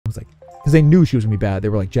because they knew she was gonna be bad. They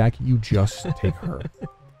were like, Jackie, you just take her.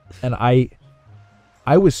 And I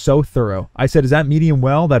was so thorough. I said, is that medium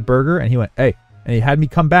well, that burger? And he went, hey. And he had me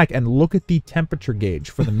come back and look at the temperature gauge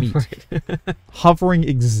for the meat. Hovering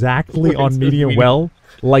exactly on medium well.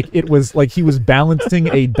 Like it was like he was balancing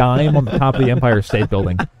a dime on the top of the Empire State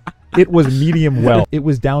Building. It was medium well. It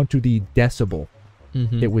was down to the decibel.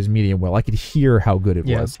 It was medium well. I could hear how good it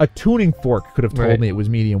was. A tuning fork could have told me it was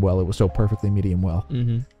medium well. It was so perfectly medium well.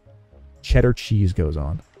 Cheddar cheese goes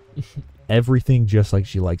on. Everything just like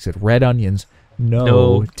she likes it. Red onions.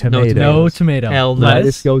 No tomatoes. No tomato. Hell no.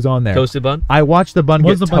 Lettuce goes on there. Toasted bun? I watched the bun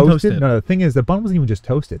Was get the bun toasted. toasted? No, the thing is, the bun wasn't even just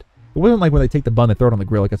toasted. It wasn't like when they take the bun, they throw it on the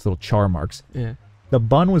grill, like it's little char marks. Yeah. The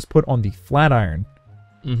bun was put on the flat iron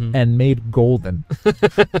and made golden.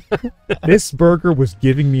 This burger was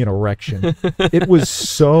giving me an erection. It was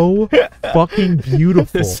so fucking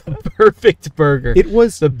beautiful. It's a perfect burger. It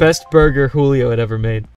was the best burger Julio had ever made.